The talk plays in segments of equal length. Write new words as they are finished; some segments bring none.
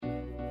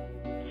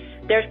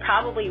there's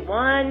probably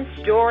one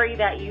story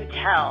that you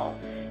tell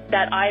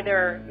that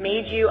either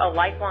made you a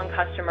lifelong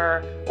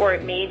customer or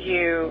it made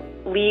you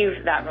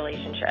leave that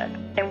relationship.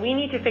 And we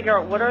need to figure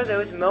out what are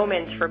those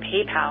moments for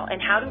PayPal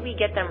and how do we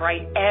get them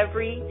right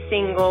every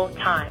single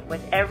time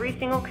with every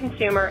single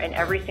consumer and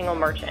every single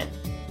merchant.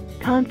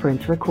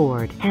 Conference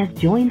Record has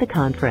joined the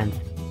conference.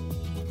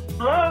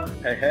 Hello.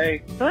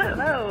 Hey.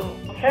 Hello.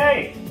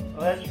 Okay,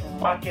 let's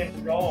rock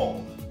and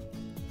roll.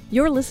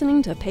 You're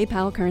listening to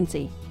PayPal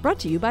Currency, brought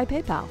to you by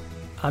PayPal.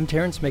 I'm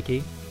Terrence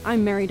Mickey.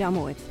 I'm Mary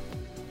Domowitz.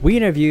 We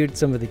interviewed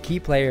some of the key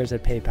players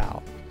at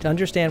PayPal to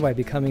understand why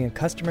becoming a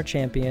customer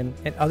champion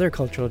and other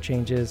cultural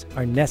changes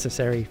are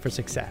necessary for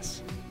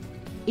success.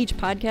 Each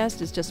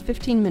podcast is just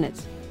 15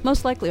 minutes,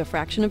 most likely a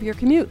fraction of your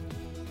commute.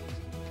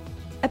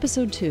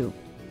 Episode 2.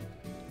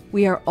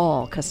 We are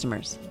all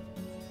customers.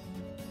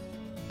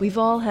 We've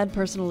all had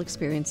personal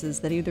experiences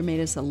that either made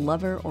us a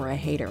lover or a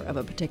hater of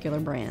a particular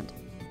brand.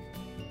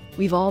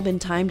 We've all been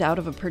timed out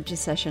of a purchase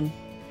session,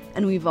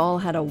 and we've all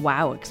had a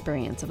wow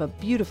experience of a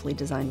beautifully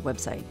designed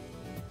website.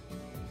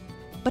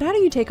 But how do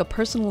you take a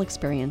personal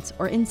experience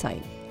or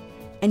insight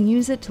and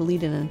use it to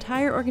lead an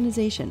entire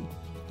organization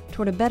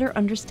toward a better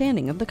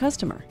understanding of the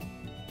customer?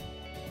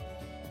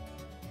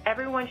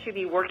 Everyone should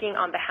be working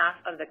on behalf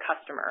of the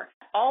customer.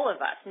 All of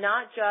us,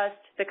 not just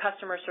the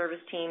customer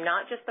service team,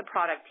 not just the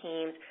product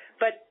teams,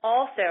 but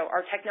also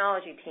our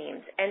technology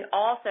teams and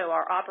also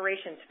our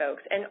operations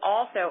folks and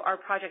also our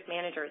project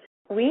managers.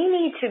 We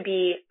need to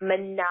be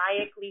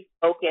maniacally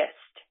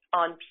focused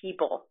on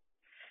people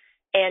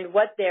and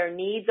what their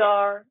needs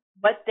are,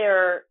 what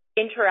their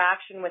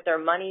interaction with their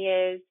money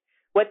is,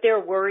 what their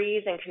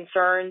worries and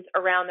concerns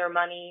around their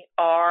money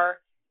are,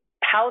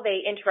 how they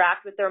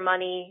interact with their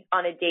money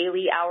on a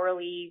daily,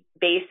 hourly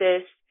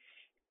basis.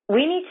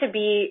 We need to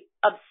be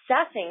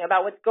obsessing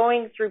about what's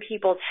going through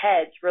people's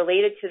heads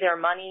related to their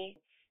money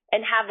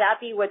and have that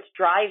be what's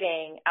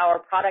driving our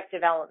product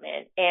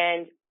development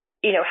and,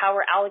 how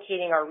we're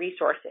allocating our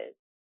resources.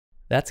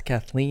 That's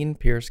Kathleen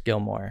Pierce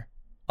Gilmore,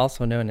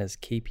 also known as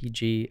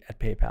KPG at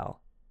PayPal.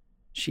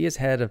 She is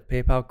head of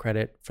PayPal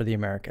Credit for the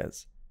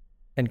Americas,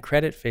 and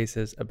Credit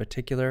faces a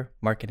particular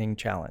marketing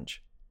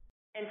challenge.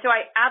 And so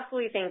I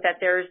absolutely think that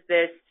there's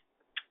this,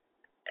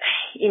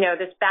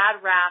 this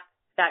bad rap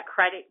that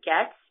credit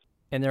gets.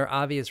 And there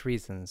are obvious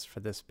reasons for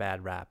this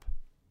bad rap.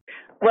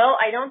 Well,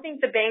 I don't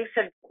think the banks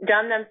have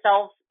done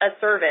themselves a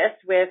service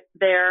with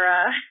their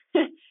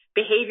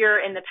behavior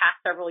in the past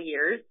several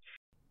years.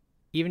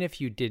 Even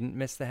if you didn't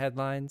miss the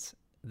headlines,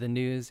 the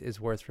news is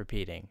worth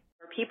repeating.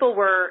 People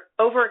were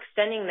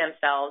overextending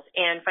themselves,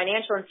 and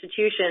financial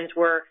institutions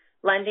were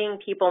lending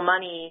people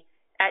money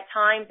at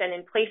times and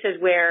in places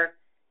where,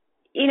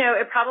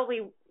 it probably,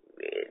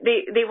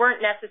 they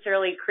weren't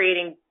necessarily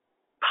creating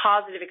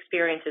positive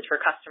experiences for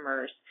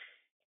customers.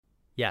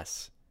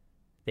 Yes,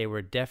 they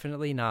were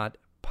definitely not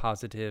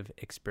positive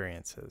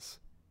experiences.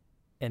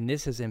 And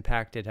this has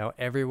impacted how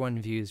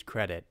everyone views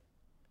credit,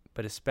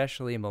 but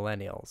especially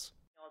millennials.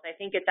 I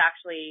think it's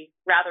actually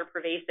rather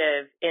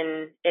pervasive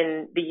in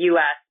the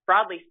U.S.,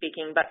 broadly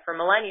speaking, but for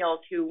millennials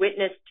who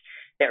witnessed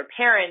their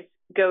parents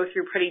go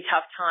through pretty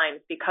tough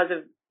times because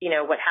of,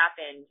 what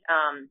happened,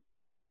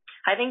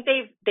 I think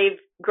they've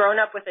grown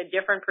up with a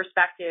different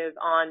perspective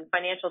on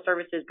financial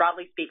services,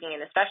 broadly speaking,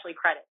 and especially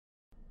credit.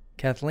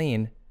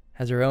 Kathleen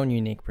has her own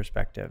unique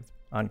perspective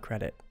on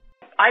credit.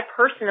 I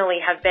personally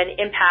have been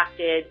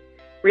impacted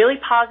really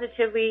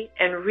positively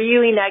and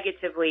really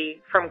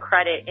negatively from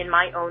credit in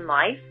my own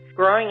life.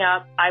 Growing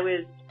up, I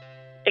was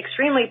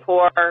extremely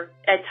poor,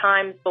 at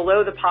times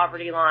below the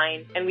poverty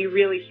line, and we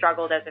really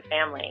struggled as a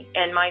family.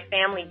 And my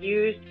family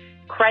used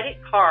credit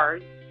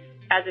cards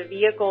as a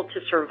vehicle to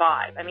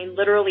survive. I mean,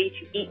 literally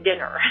to eat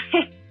dinner.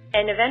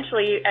 And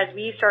eventually, as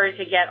we started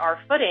to get our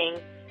footing,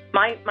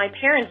 my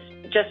parents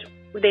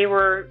they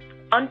were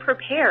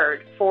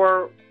unprepared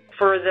for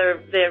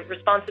the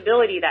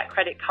responsibility that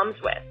credit comes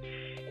with.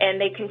 And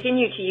they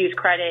continued to use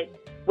credit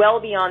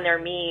well beyond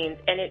their means,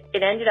 and it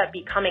ended up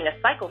becoming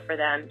a cycle for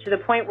them to the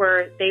point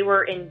where they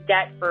were in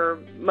debt for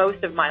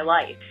most of my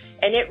life.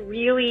 And it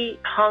really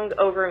hung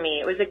over me.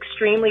 It was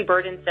extremely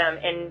burdensome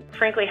and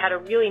frankly had a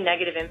really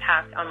negative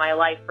impact on my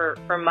life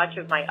for much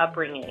of my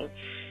upbringing.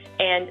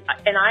 And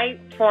I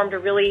formed a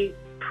really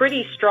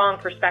pretty strong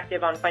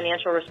perspective on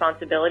financial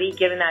responsibility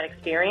given that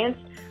experience.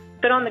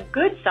 But on the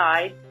good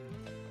side...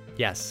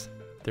 Yes,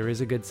 there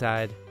is a good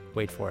side.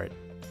 Wait for it.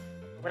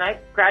 When I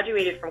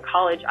graduated from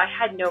college, I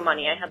had no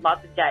money. I had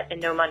lots of debt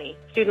and no money,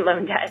 student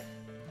loan debt.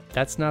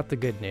 That's not the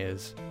good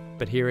news,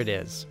 but here it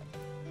is.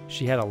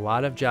 She had a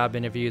lot of job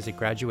interviews at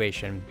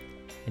graduation,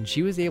 and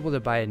she was able to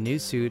buy a new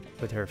suit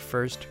with her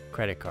first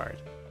credit card.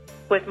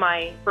 With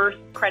my first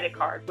credit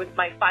card, with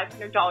my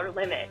 $500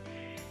 limit.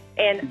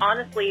 And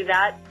honestly,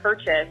 that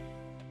purchase,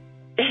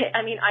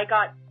 I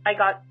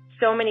got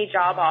so many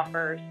job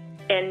offers,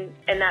 and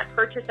that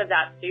purchase of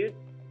that suit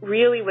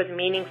really was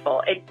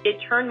meaningful. It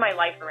turned my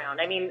life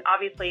around.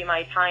 Obviously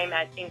my time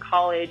in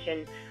college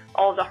and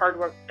all of the hard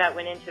work that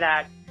went into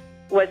that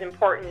was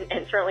important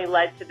and certainly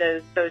led to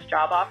those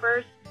job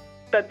offers.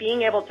 but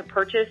being able to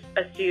purchase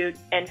a suit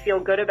and feel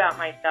good about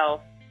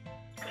myself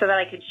so that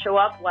I could show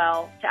up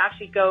well, to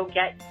actually go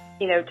get,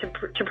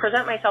 to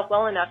present myself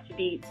well enough to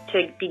be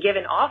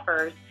given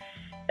offers,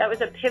 that was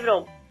a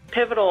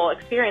pivotal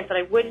experience that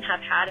I wouldn't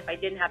have had if I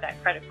didn't have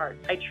that credit card.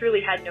 I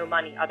truly had no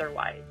money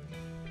otherwise.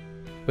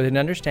 With an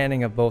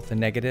understanding of both the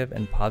negative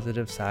and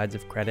positive sides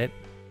of credit,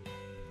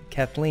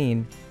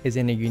 Kathleen is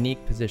in a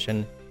unique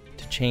position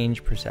to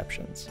change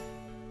perceptions.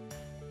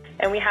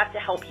 And we have to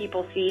help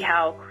people see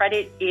how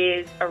credit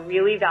is a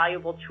really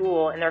valuable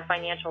tool in their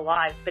financial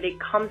lives, but it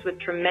comes with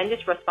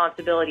tremendous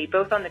responsibility,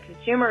 both on the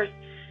consumer's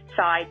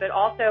side, but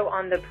also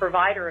on the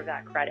provider of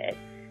that credit.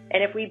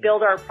 And if we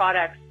build our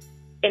products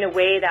in a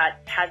way that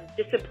has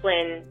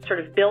discipline sort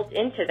of built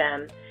into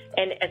them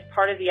and as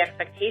part of the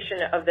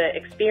expectation of the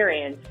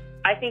experience,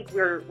 I think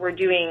we're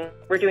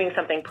doing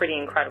something pretty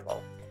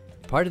incredible.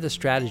 Part of the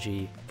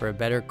strategy for a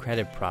better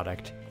credit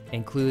product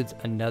includes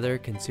another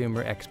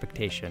consumer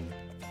expectation.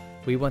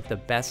 We want the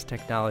best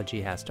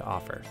technology has to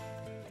offer.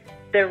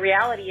 The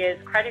reality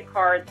is credit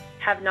cards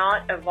have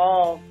not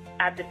evolved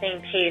at the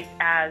same pace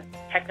as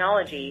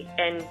technology,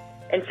 and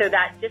so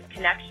that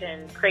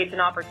disconnection creates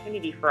an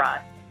opportunity for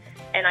us.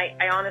 And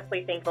I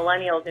honestly think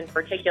millennials in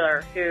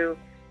particular, who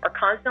are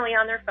constantly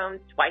on their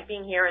phones,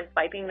 swiping here and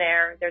swiping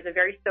there, there's a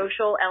very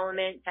social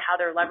element to how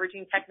they're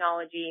leveraging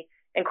technology,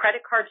 and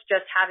credit cards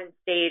just haven't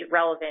stayed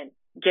relevant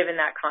given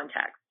that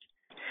context.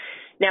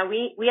 Now,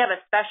 we have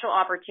a special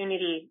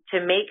opportunity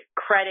to make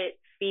credit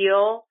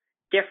feel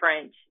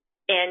different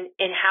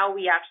in how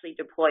we actually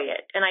deploy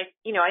it. And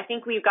I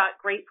think we've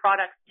got great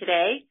products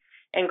today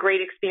and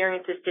great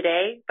experiences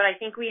today, but I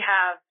think we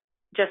have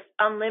just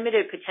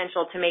unlimited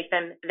potential to make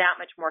them that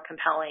much more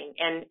compelling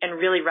and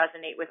really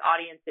resonate with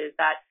audiences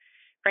that,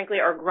 frankly,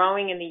 are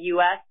growing in the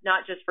U.S.,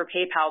 not just for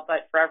PayPal,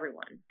 but for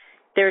everyone.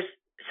 There's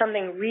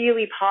something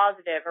really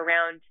positive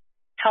around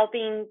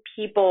helping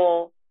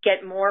people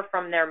get more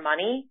from their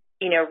money,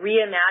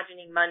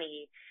 reimagining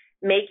money,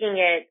 making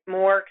it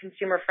more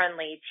consumer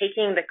friendly,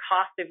 taking the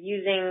cost of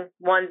using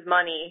one's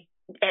money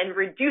and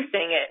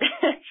reducing it.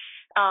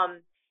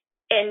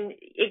 And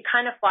it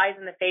kind of flies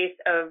in the face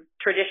of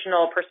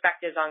traditional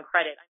perspectives on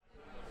credit.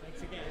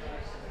 Thanks again.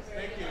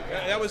 Thank you.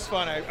 That was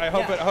fun. I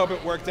hope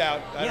it worked out.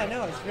 It's really I don't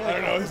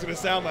know what it's going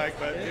to sound like,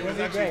 but it was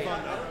actually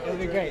fun. It'll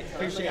be great.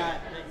 Appreciate it.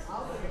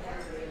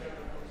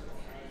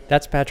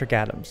 That's Patrick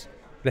Adams,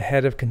 the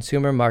head of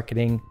consumer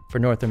marketing for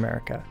North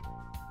America.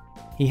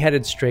 He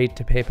headed straight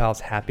to PayPal's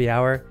happy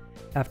hour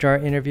after our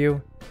interview,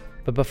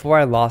 but before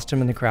I lost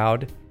him in the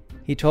crowd,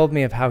 he told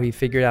me of how he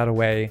figured out a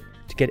way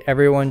to get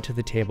everyone to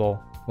the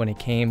table when it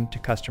came to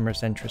customer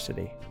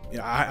centricity.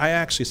 Yeah, I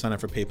actually signed up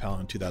for PayPal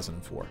in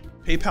 2004.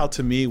 PayPal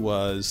to me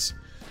was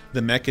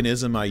the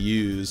mechanism I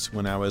used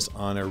when I was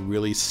on a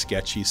really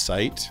sketchy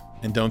site,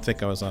 and don't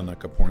think I was on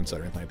like a porn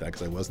site or anything like that,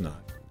 because I was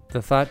not.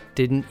 The thought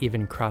didn't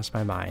even cross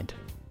my mind.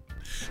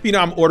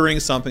 I'm ordering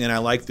something and I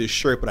like this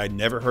shirt, but I'd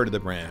never heard of the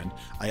brand.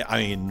 I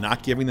mean,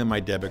 not giving them my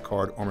debit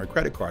card or my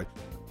credit card.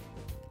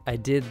 I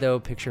did, though,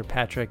 picture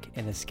Patrick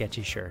in a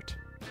sketchy shirt.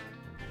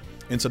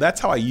 And so that's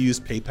how I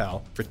used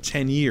PayPal for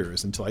 10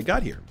 years until I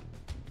got here.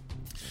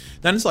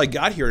 Then until I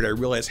got here, I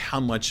realized how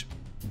much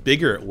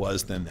bigger it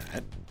was than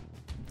that.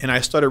 And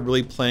I started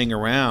really playing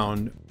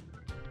around.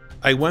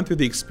 I went through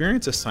the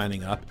experience of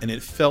signing up, and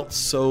it felt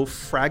so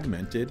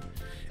fragmented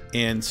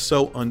and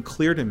so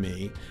unclear to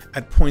me.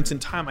 At points in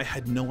time, I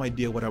had no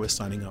idea what I was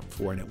signing up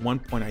for. And at one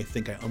point, I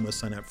think I almost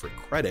signed up for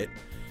credit,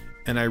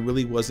 and I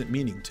really wasn't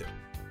meaning to.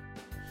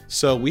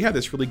 So we have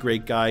this really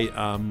great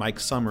guy, Mike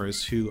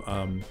Summers, who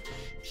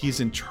he's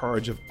in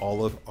charge of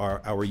all of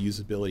our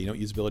usability. You know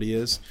what usability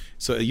is?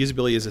 So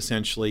usability is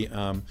essentially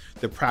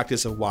the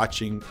practice of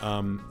watching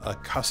a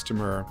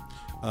customer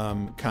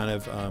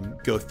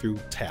go through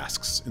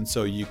tasks. And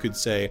so you could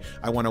say,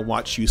 I want to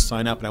watch you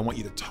sign up, and I want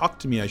you to talk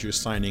to me as you're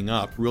signing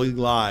up, really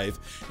live,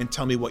 and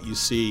tell me what you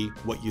see,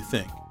 what you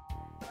think.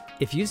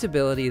 If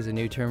usability is a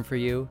new term for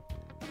you,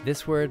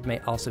 this word may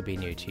also be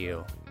new to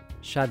you,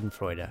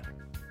 Schadenfreude.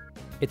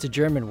 It's a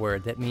German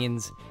word that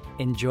means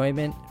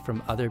enjoyment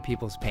from other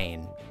people's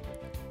pain.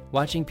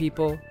 Watching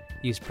people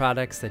use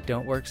products that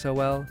don't work so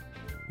well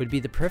would be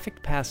the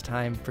perfect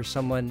pastime for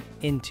someone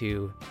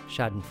into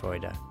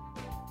Schadenfreude.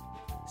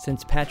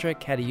 Since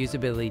Patrick had a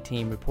usability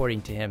team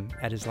reporting to him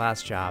at his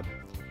last job,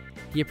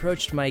 he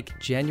approached Mike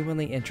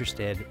genuinely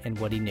interested in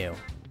what he knew.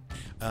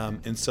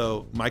 And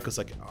so Mike was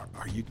like,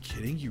 are you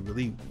kidding? You're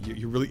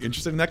really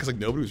interested in that? Because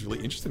nobody was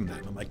really interested in that.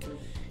 And I'm like,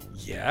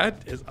 yeah,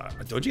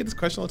 don't you get this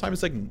question all the time?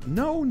 It's like,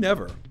 no,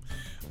 never.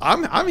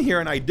 I'm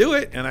here and I do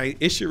it and I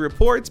issue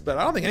reports, but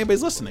I don't think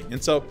anybody's listening.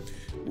 And so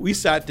we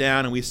sat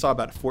down and we saw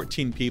about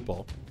 14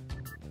 people.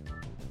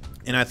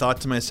 And I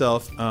thought to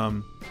myself,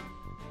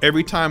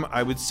 every time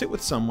I would sit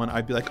with someone,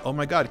 I'd be like, oh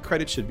my God,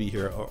 credit should be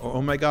here. Or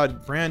oh my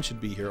God, brand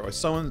should be here. Or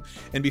someone,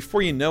 and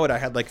before you know it, I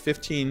had like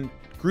 15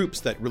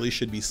 groups that really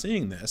should be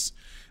seeing this,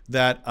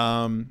 that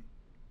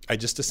I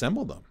just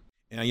assembled them.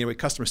 And with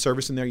customer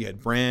service in there, you had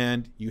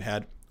brand, you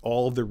had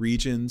all of the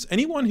regions,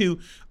 anyone who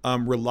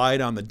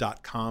relied on the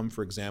 .com,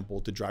 for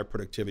example, to drive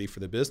productivity for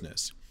the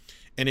business.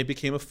 And it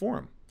became a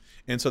forum.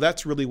 And so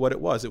that's really what it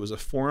was. It was a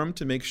forum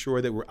to make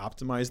sure that we're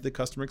optimizing the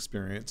customer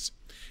experience,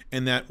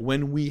 and that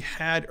when we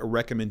had a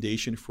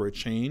recommendation for a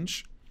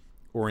change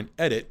or an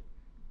edit,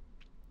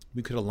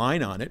 we could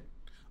align on it,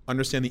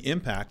 understand the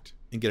impact,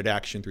 and get it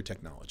action through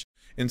technology.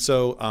 And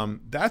so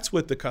that's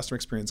what the Customer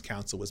Experience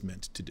Council was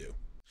meant to do.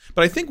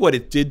 But I think what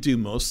it did do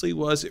mostly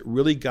was it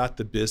really got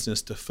the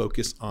business to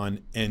focus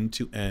on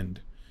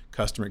end-to-end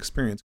customer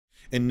experience.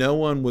 And no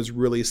one was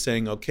really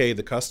saying, okay,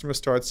 the customer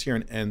starts here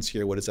and ends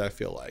here. What does that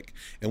feel like?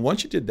 And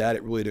once you did that,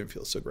 it really didn't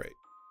feel so great.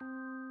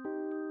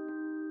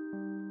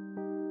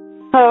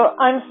 So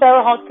I'm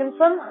Sarah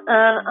Hodkinson,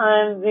 and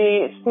I'm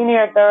the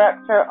Senior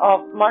Director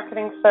of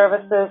Marketing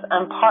Services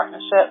and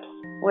Partnerships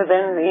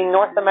within the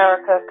North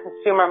America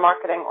Consumer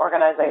Marketing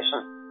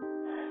Organization.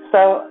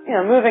 So,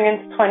 moving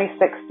into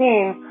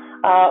 2016,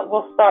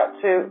 we'll start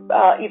to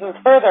even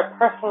further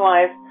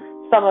personalize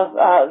some of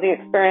the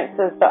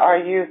experiences that our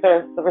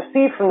users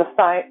receive from the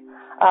site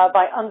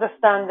by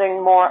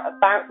understanding more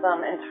about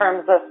them in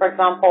terms of, for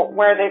example,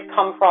 where they've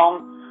come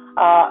from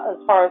as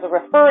far as a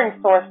referring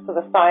source to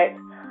the site,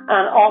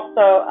 and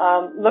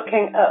also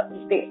looking at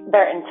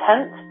their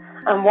intent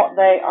and what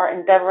they are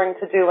endeavoring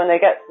to do when they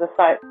get to the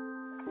site.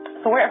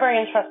 So we're very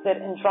interested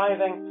in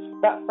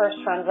driving that first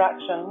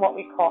transaction, what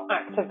we call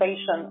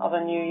activation of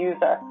a new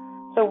user.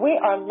 So we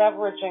are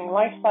leveraging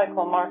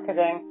lifecycle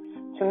marketing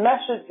to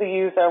message the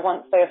user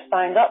once they have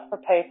signed up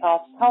for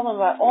PayPal, to tell them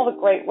about all the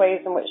great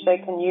ways in which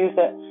they can use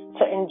it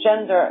to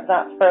engender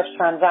that first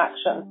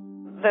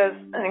transaction. There's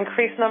an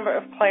increased number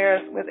of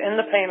players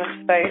within the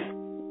payment space.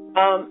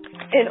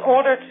 In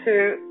order to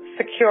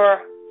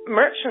secure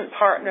merchant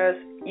partners,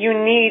 you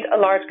need a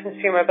large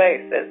consumer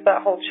base. It's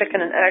that whole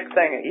chicken and egg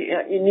thing.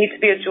 You need to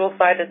be a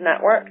dual-sided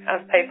network,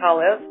 as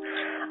PayPal is.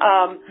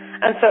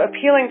 And so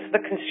appealing to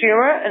the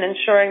consumer and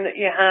ensuring that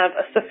you have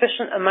a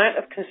sufficient amount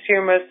of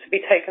consumers to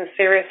be taken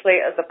seriously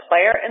as a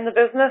player in the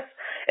business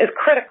is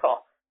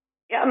critical.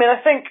 Yeah, I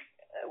think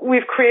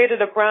we've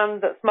created a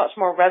brand that's much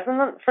more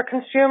resonant for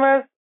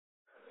consumers.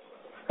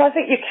 I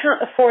think you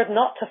can't afford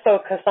not to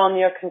focus on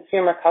your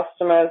consumer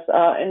customers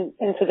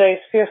in today's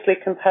fiercely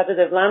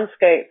competitive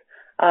landscape.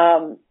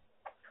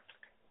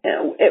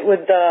 It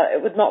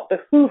would not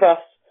behoove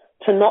us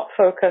to not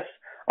focus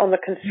on the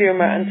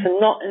consumer and to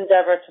not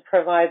endeavor to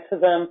provide to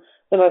them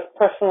the most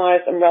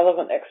personalized and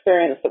relevant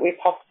experience that we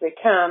possibly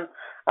can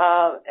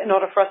in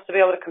order for us to be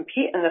able to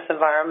compete in this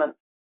environment.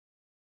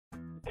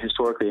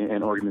 Historically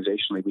and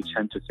organizationally, we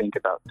tend to think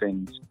about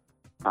things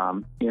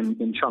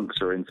in chunks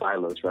or in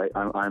silos, right?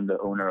 I'm the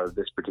owner of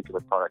this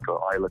particular product,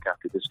 or I look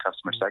after this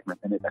customer segment.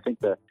 And I think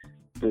the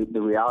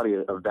reality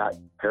of that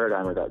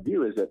paradigm or that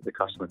view is that the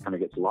customer kind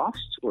of gets lost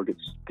or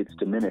gets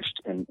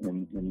diminished in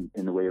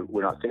the way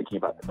we're not thinking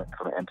about them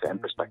from an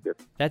end-to-end perspective.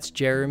 That's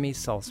Jeremy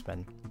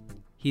Salzman.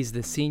 He's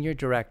the Senior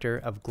Director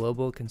of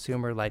Global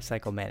Consumer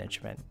Lifecycle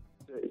Management.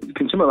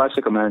 Consumer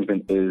lifecycle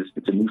management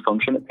it's a new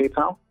function at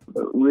PayPal.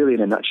 Really,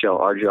 in a nutshell,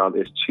 our job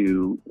is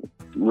to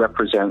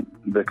represent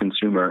the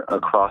consumer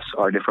across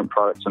our different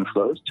products and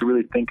flows, to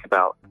really think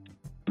about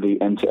the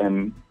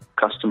end-to-end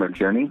customer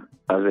journey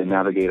as they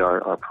navigate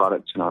our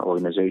products and our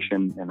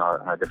organization and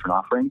our different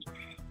offerings,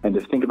 and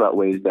to think about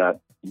ways that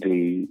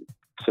the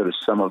sort of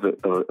sum of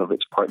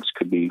its parts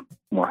could be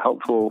more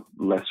helpful,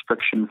 less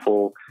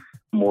frictionful,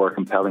 more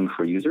compelling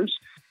for users.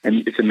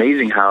 And it's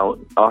amazing how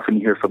often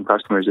you hear from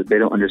customers that they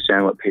don't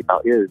understand what PayPal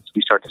is.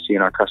 We start to see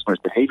in our customers'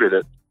 behavior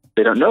that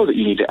they don't know that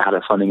you need to add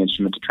a funding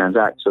instrument to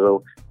transact. So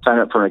they'll sign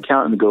up for an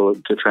account and go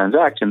to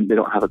transact, and they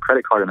don't have a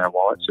credit card in their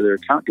wallet, so their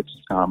account gets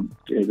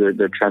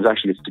their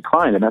transaction gets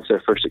declined, and that's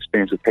their first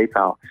experience with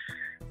PayPal.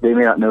 They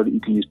may not know that you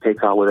can use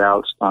PayPal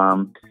without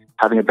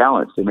having a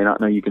balance. They may not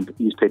know you can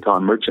use PayPal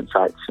on merchant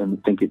sites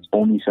and think it's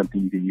only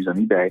something you can use on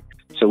eBay.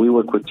 So we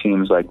work with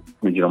teams like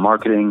regional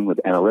marketing, with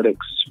analytics,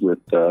 with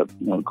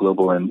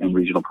global and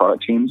regional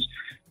product teams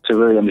to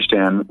really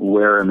understand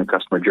where in the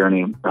customer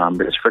journey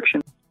there's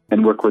friction,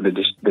 and work with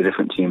the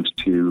different teams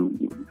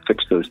to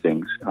fix those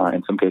things.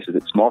 In some cases,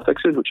 it's small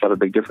fixes, which have a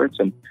big difference,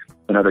 and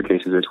in other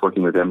cases, it's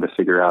working with them to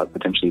figure out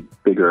potentially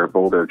bigger,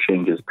 bolder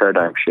changes,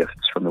 paradigm shifts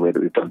from the way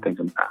that we've done things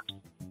in the past.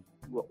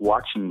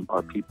 Watching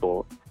our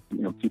people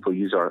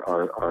use our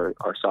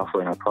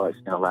software and our products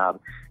in a lab,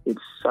 it's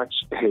such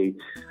a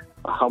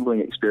humbling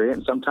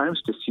experience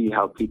sometimes to see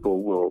how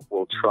people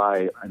will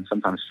try and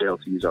sometimes fail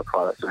to use our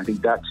products. And I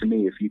think that, to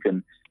me,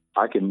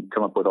 I can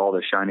come up with all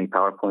the shiny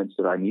PowerPoints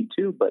that I need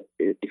to, but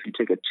if you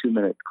take a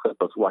 2-minute clip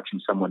of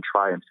watching someone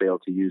try and fail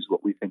to use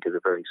what we think is a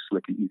very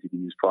slick and easy to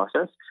use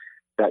process,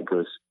 that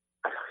goes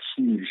a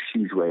huge,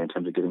 huge way in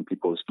terms of getting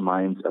people's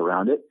minds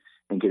around it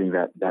and getting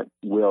that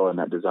will and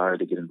that desire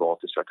to get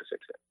involved to start to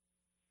fix it.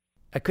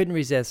 I couldn't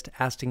resist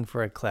asking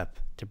for a clip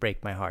to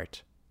break my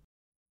heart.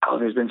 Wow,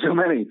 there's been so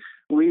many.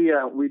 We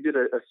did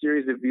a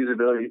series of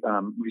usability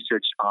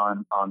research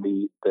on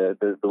the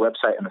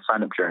website and the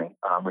sign-up journey.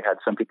 We had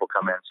some people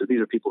come in. So these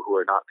are people who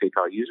are not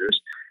PayPal users.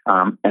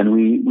 And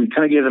we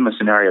kind of gave them a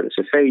scenario that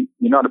says, hey,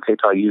 you're not a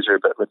PayPal user,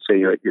 but let's say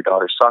you're at your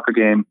daughter's soccer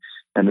game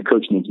and the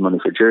coach needs money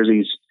for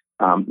jerseys.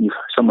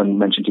 Someone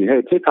mentioned to you,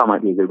 hey, PayPal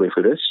might be a good way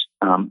for this.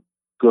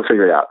 Go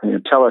figure it out.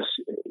 And tell us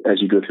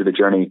as you go through the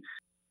journey,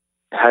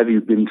 have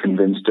you been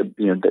convinced that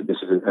this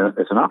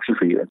is an option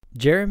for you?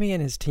 Jeremy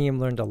and his team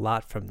learned a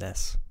lot from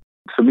this.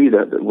 For me,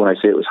 when I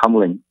say it was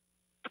humbling,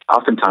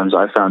 oftentimes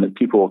I found that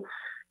people,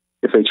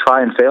 if they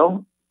try and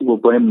fail, will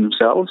blame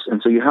themselves.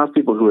 And so you have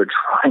people who are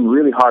trying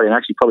really hard, and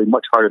actually probably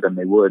much harder than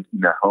they would in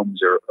their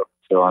homes or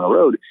on the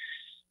road,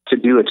 to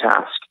do a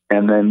task.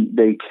 And then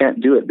they can't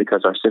do it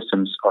because our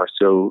systems are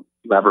so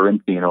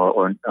labyrinthine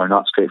or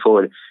not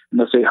straightforward. And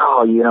they'll say,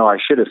 oh, I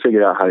should have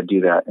figured out how to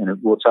do that. And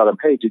we'll tell them,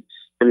 hey,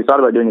 have you thought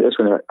about doing it this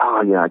way? And they're like,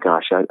 oh, yeah,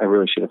 gosh, I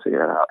really should have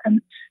figured it out.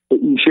 And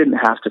you shouldn't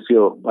have to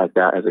feel like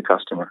that as a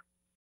customer.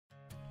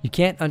 You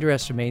can't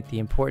underestimate the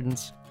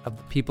importance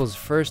of people's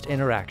first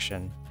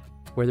interaction,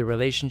 where the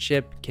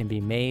relationship can be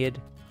made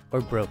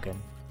or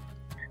broken.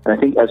 And I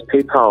think as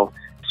PayPal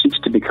seeks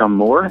to become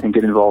more and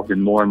get involved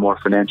in more and more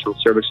financial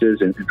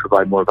services and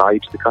provide more value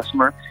to the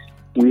customer,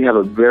 we have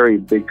a very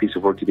big piece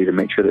of work to do to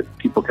make sure that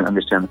people can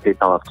understand the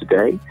PayPal of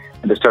today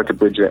and to start to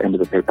bridge that into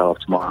the PayPal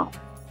of tomorrow.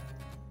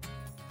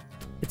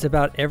 It's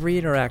about every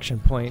interaction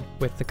point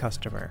with the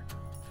customer,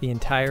 the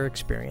entire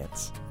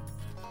experience.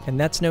 And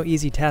that's no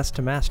easy task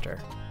to master,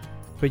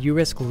 but you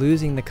risk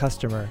losing the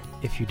customer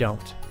if you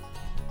don't.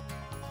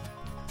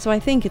 So I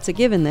think it's a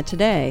given that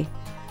today,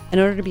 in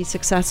order to be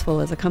successful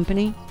as a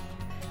company,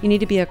 you need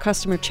to be a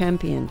customer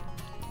champion.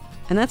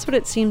 And that's what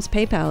it seems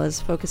PayPal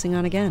is focusing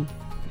on again.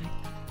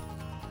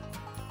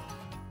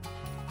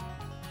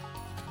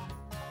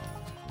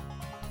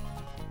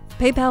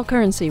 PayPal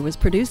Currency was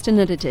produced and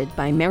edited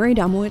by Mary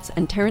Domowitz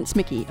and Terrence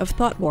Mickey of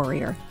Thought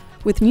Warrior,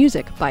 with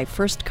music by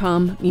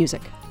FirstCom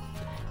Music.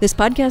 This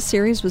podcast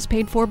series was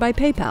paid for by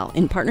PayPal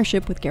in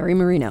partnership with Gary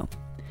Marino.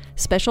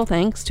 Special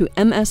thanks to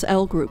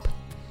MSL Group.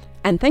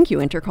 And thank you,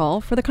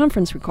 Intercall, for the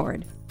conference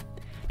record.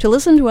 To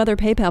listen to other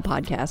PayPal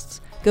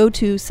podcasts, go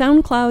to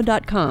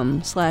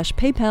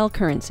soundcloud.com/PayPal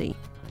Currency.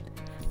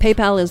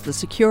 PayPal is the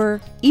secure,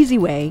 easy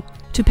way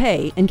to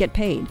pay and get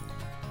paid.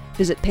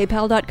 Visit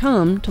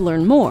paypal.com to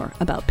learn more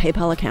about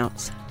PayPal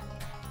accounts.